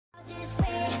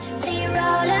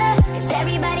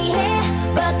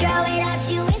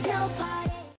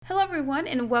everyone,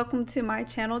 and welcome to my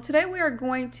channel. Today we are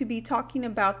going to be talking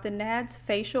about the NADS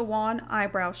Facial Wand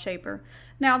Eyebrow Shaper.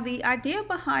 Now the idea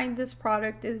behind this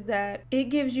product is that it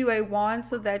gives you a wand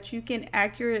so that you can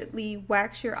accurately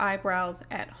wax your eyebrows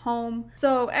at home.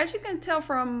 So as you can tell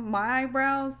from my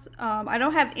eyebrows, I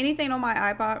don't have anything on my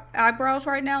eyebrows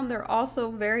right now. They're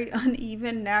also very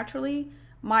uneven naturally.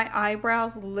 My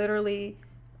eyebrows literally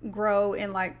grow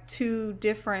in like two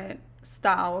different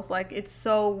styles. Like, it's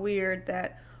so weird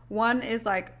that one is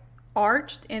like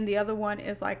arched and the other one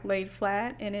is like laid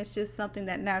flat, and it's just something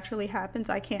that naturally happens.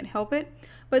 I can't help it.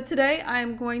 But today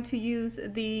I'm going to use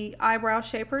the eyebrow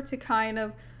shaper to kind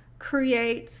of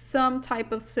create some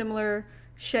type of similar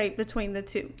shape between the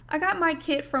two. I got my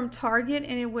kit from Target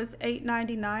and it was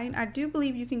 $8.99. I do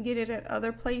believe you can get it at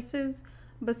other places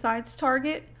besides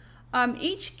Target.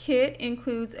 Each kit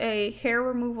includes a hair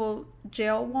removal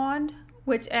gel wand,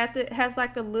 which has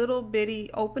like a little bitty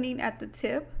opening at the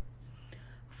tip,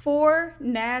 4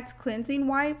 NADS cleansing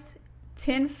wipes,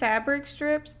 10 fabric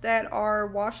strips that are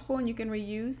washable and you can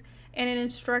reuse, and an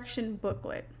instruction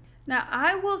booklet. Now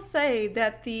I will say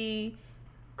that the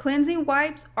cleansing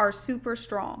wipes are super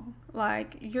strong.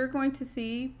 Like, you're going to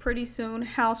see pretty soon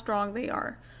how strong they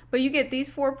are. But you get these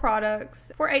 4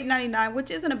 products for $8.99, which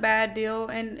isn't a bad deal,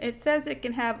 and it says it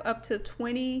can have up to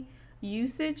 20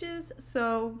 usages,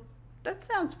 so that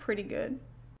sounds pretty good.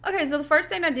 Okay, so the first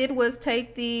thing I did was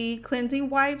take the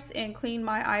cleansing wipes and clean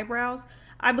my eyebrows.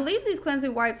 I believe these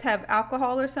cleansing wipes have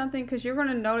alcohol or something, because you're going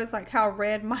to notice like how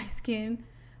red my skin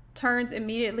turns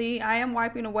immediately. I am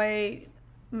wiping away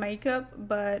makeup,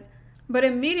 but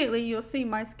immediately you'll see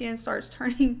my skin starts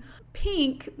turning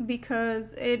pink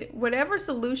because whatever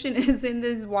solution is in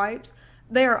these wipes,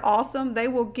 they are awesome. They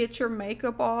will get your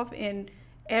makeup off and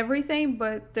everything,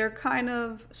 but they're kind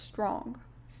of strong.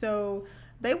 So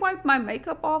they wiped my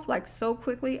makeup off like so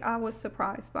quickly, I was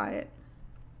surprised by it.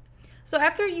 So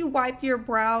after you wipe your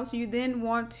brows, you then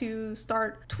want to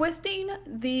start twisting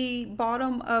the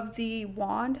bottom of the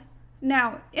wand.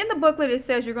 Now in the booklet it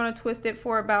says you're going to twist it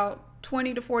for about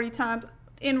 20 to 40 times.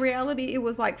 In reality it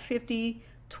was like 50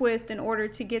 twists in order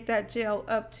to get that gel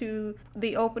up to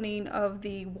the opening of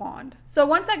the wand. So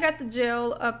once I got the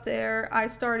gel up there, I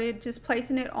started just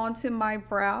placing it onto my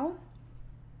brow.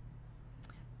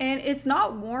 And it's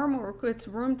not warm, or it's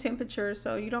room temperature,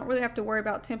 so you don't really have to worry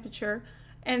about temperature.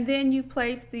 And then you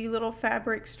place the little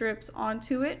fabric strips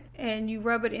onto it and you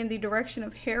rub it in the direction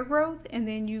of hair growth, and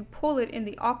then you pull it in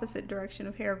the opposite direction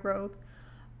of hair growth.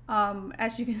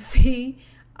 As you can see,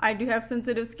 I do have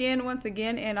sensitive skin once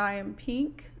again, and I am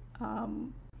pink.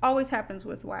 Always happens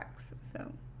with wax.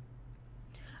 So,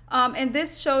 and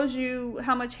this shows you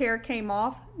how much hair came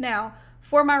off. Now,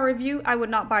 for my review, I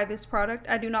would not buy this product.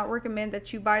 I do not recommend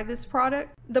that you buy this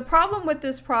product. The problem with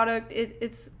this product,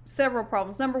 it's several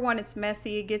problems. Number one, it's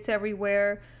messy. It gets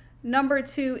everywhere. Number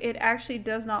two, it actually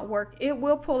does not work. It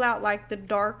will pull out like the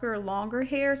darker, longer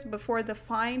hairs, but for the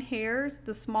fine hairs,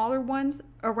 the smaller ones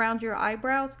around your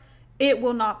eyebrows, it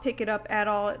will not pick it up at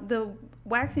all. The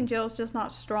waxing gel is just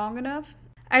not strong enough.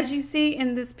 As you see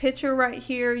in this picture right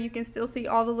here, you can still see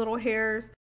all the little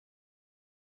hairs.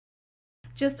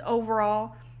 Just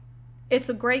overall, it's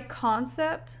a great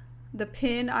concept. The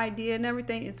pin idea and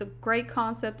everything, it's a great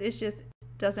concept. It just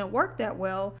doesn't work that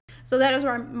well. So that is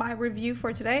my review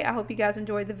for today. I hope you guys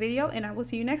enjoyed the video, and I will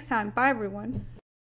see you next time. Bye everyone.